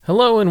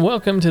Hello and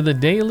welcome to the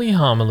Daily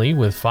Homily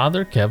with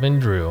Father Kevin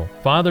Drew.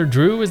 Father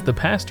Drew is the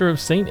pastor of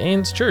St.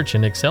 Anne's Church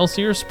in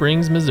Excelsior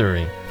Springs,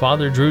 Missouri.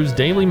 Father Drew's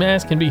daily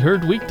mass can be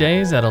heard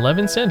weekdays at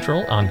 11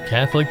 Central on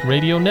Catholic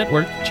Radio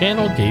Network,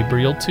 channel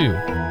Gabriel 2.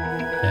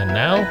 And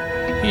now,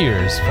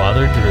 here's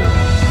Father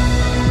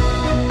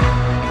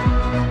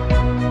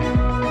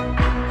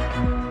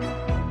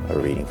Drew. A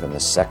reading from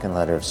the second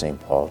letter of St.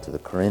 Paul to the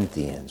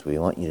Corinthians. We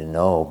want you to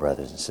know,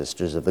 brothers and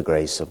sisters, of the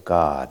grace of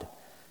God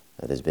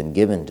that has been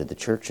given to the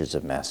churches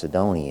of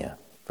Macedonia.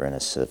 For in a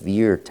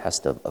severe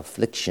test of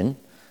affliction,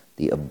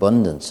 the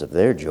abundance of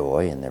their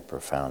joy and their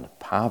profound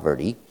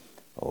poverty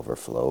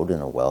overflowed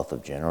in a wealth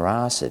of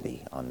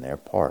generosity on their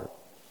part.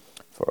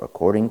 For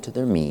according to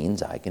their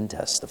means, I can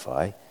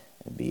testify,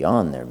 and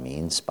beyond their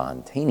means,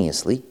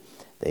 spontaneously,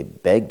 they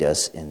begged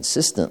us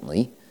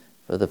insistently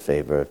for the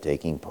favor of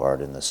taking part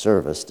in the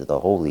service to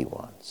the holy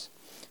ones.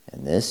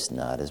 And this,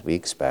 not as we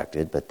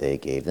expected, but they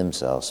gave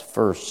themselves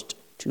first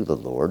to the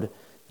Lord,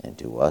 and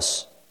to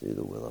us through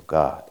the will of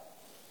God.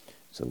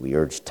 So we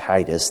urge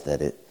Titus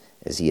that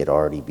as he had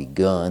already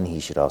begun, he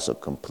should also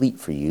complete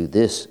for you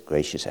this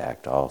gracious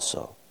act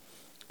also.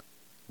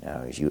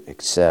 Now as you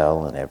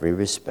excel in every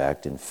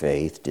respect, in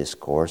faith,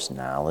 discourse,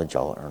 knowledge,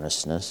 all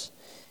earnestness,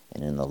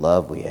 and in the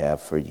love we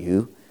have for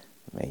you,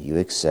 may you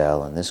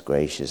excel in this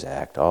gracious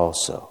act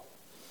also.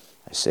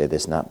 I say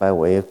this not by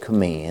way of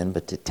command,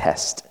 but to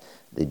test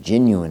the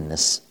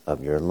genuineness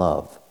of your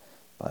love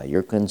by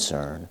your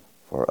concern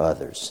for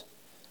others.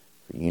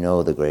 You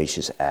know the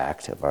gracious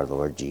act of our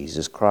Lord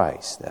Jesus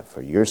Christ, that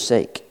for your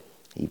sake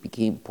he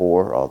became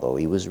poor, although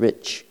he was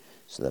rich,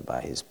 so that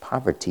by his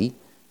poverty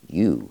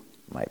you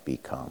might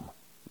become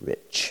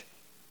rich.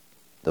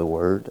 The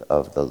word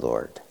of the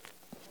Lord.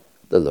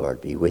 The Lord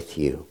be with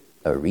you.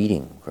 A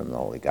reading from the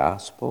Holy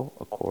Gospel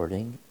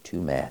according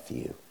to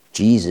Matthew.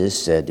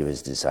 Jesus said to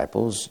his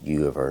disciples,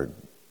 "You have heard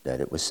that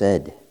it was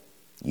said,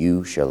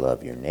 'You shall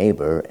love your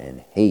neighbor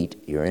and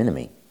hate your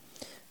enemy.'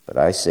 But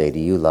I say to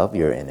you, love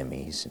your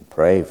enemies and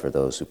pray for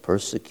those who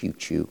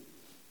persecute you,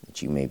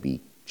 that you may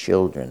be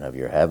children of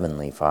your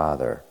heavenly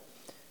Father.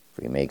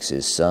 For he makes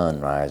his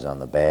sun rise on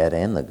the bad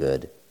and the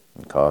good,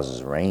 and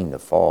causes rain to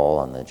fall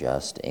on the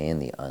just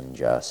and the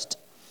unjust.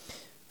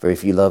 For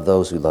if you love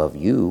those who love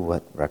you,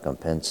 what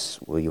recompense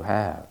will you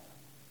have?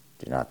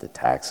 Do not the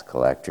tax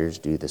collectors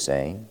do the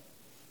same?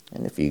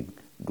 And if you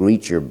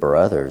greet your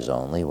brothers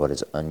only, what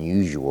is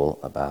unusual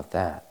about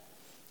that?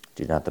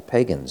 Do not the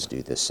pagans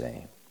do the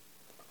same?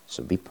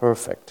 So be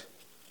perfect,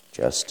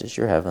 just as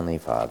your heavenly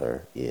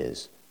Father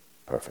is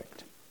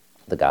perfect."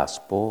 The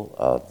Gospel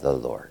of the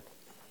Lord.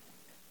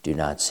 Do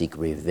not seek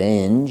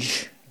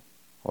revenge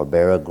or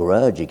bear a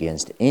grudge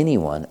against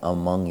anyone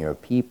among your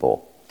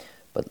people,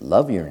 but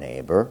love your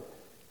neighbor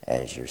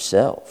as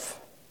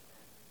yourself.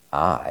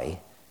 I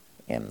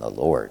am the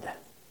Lord.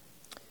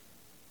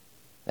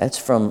 That's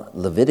from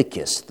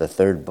Leviticus, the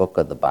third book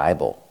of the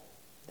Bible,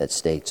 that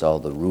states all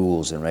the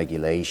rules and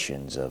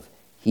regulations of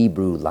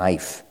Hebrew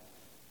life.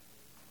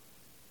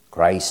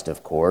 Christ,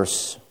 of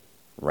course,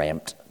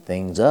 ramped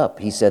things up.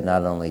 He said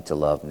not only to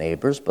love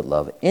neighbors, but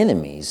love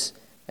enemies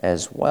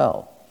as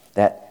well.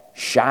 That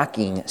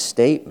shocking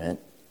statement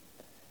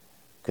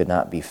could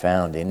not be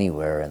found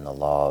anywhere in the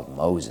law of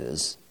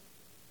Moses.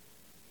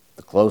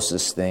 The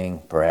closest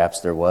thing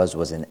perhaps there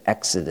was in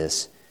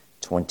Exodus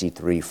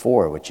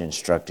 23:4, which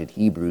instructed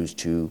Hebrews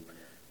to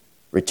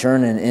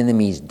return an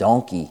enemy's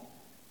donkey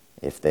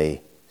if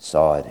they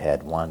saw it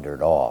had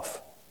wandered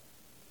off.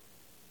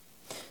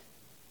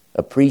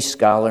 A priest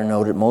scholar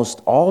noted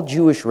most all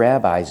Jewish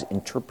rabbis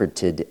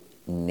interpreted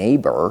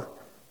neighbor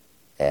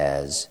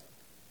as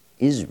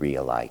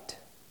Israelite.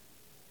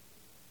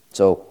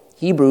 So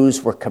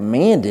Hebrews were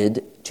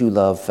commanded to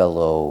love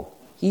fellow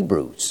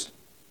Hebrews,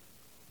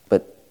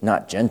 but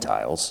not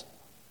Gentiles.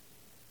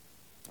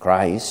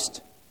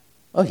 Christ,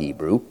 a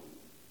Hebrew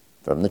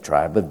from the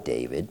tribe of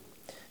David,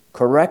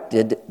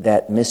 corrected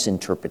that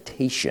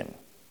misinterpretation.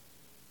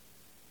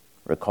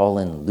 Recall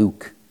in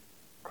Luke,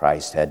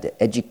 Christ had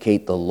to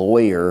educate the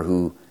lawyer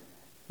who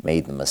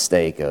made the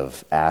mistake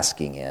of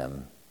asking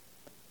him,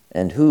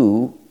 "And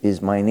who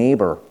is my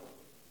neighbor?"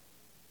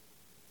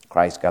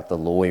 Christ got the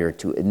lawyer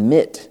to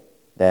admit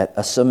that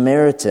a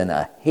Samaritan,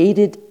 a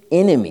hated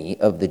enemy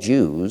of the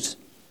Jews,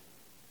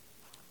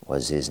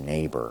 was his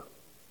neighbor.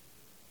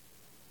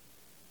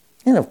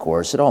 And of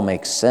course, it all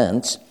makes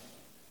sense.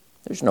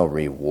 There's no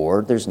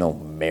reward, there's no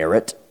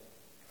merit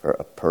for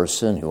a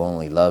person who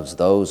only loves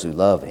those who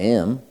love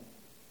him.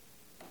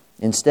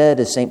 Instead,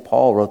 as St.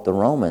 Paul wrote the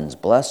Romans,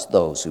 bless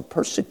those who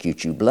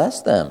persecute you,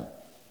 bless them,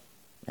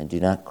 and do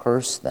not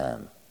curse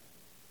them.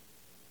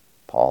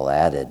 Paul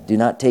added, do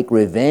not take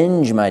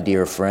revenge, my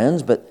dear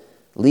friends, but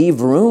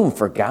leave room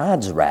for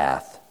God's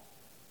wrath.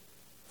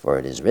 For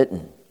it is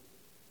written,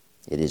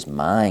 it is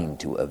mine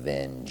to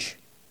avenge.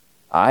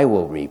 I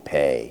will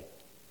repay,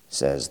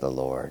 says the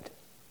Lord.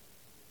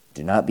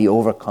 Do not be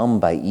overcome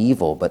by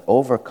evil, but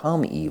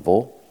overcome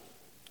evil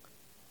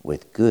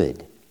with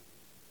good.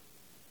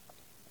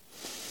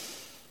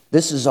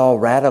 This is all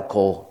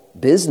radical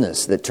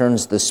business that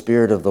turns the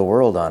spirit of the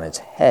world on its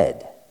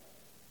head.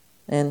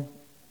 And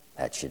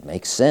that should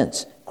make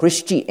sense.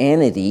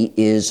 Christianity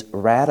is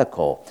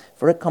radical,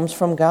 for it comes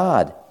from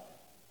God.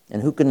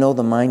 And who can know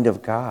the mind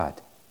of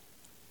God?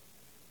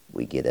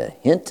 We get a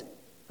hint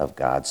of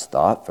God's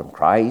thought from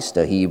Christ,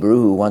 a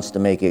Hebrew who wants to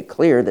make it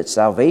clear that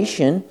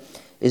salvation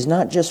is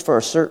not just for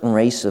a certain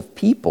race of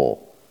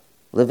people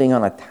living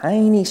on a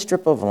tiny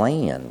strip of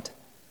land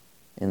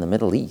in the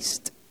Middle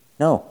East.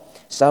 No,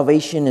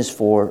 salvation is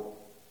for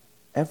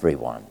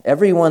everyone.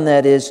 Everyone,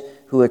 that is,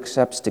 who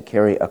accepts to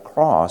carry a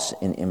cross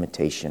in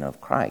imitation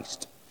of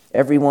Christ.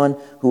 Everyone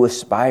who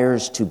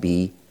aspires to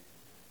be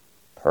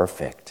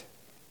perfect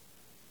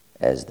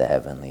as the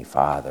Heavenly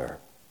Father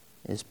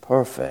is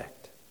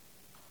perfect.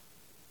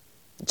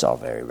 It's all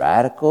very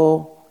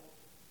radical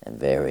and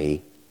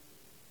very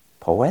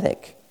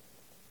poetic.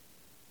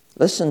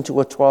 Listen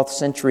to a 12th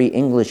century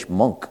English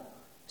monk,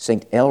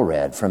 St.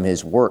 Aelred, from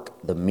his work,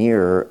 The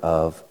Mirror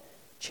of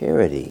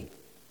Charity.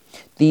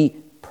 The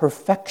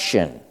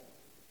perfection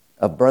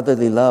of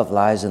brotherly love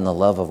lies in the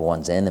love of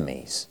one's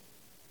enemies.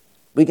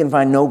 We can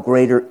find no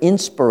greater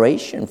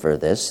inspiration for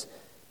this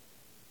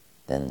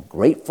than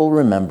grateful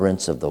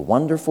remembrance of the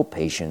wonderful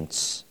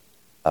patience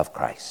of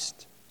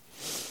Christ.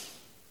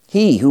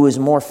 He who is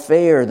more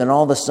fair than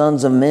all the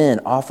sons of men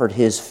offered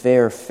his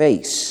fair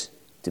face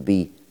to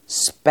be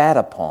spat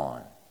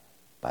upon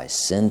by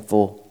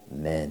sinful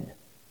men.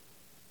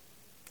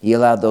 He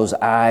allowed those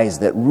eyes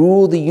that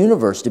rule the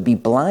universe to be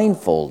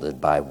blindfolded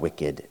by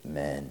wicked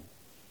men.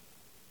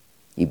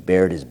 He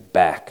bared his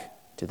back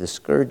to the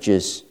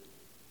scourges.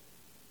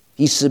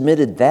 He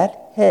submitted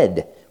that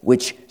head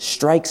which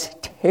strikes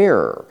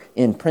terror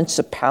in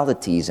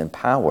principalities and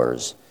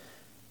powers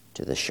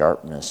to the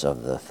sharpness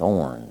of the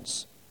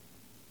thorns.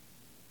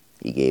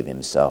 He gave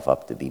himself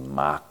up to be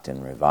mocked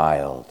and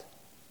reviled,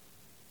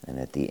 and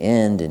at the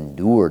end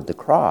endured the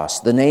cross,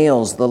 the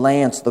nails, the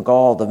lance, the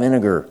gall, the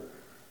vinegar,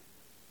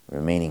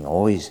 remaining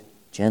always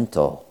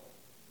gentle,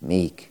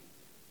 meek,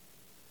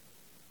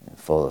 and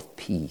full of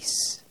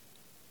peace.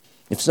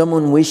 If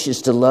someone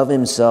wishes to love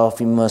himself,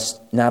 he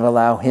must not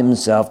allow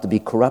himself to be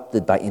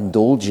corrupted by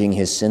indulging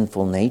his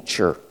sinful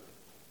nature.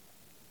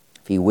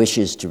 If he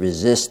wishes to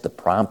resist the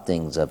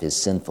promptings of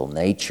his sinful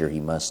nature,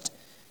 he must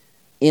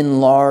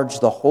enlarge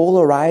the whole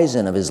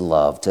horizon of his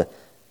love to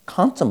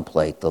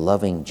contemplate the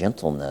loving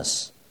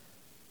gentleness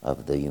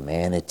of the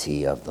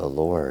humanity of the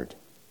Lord.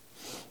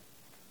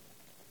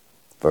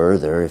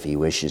 Further, if he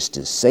wishes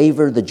to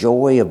savor the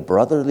joy of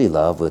brotherly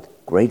love with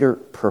greater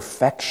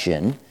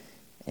perfection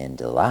and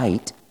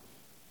delight,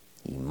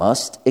 he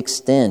must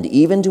extend,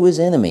 even to his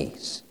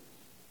enemies,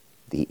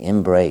 the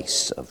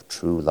embrace of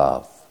true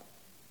love.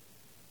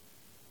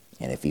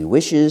 And if he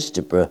wishes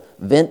to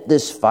prevent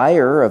this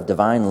fire of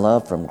divine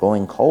love from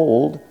growing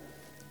cold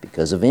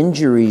because of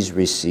injuries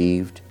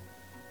received,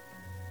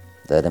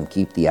 let him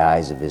keep the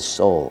eyes of his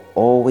soul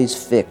always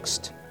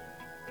fixed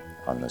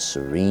on the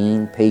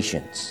serene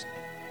patience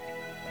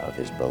of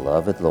his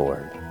beloved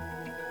Lord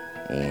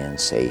and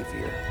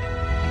Savior.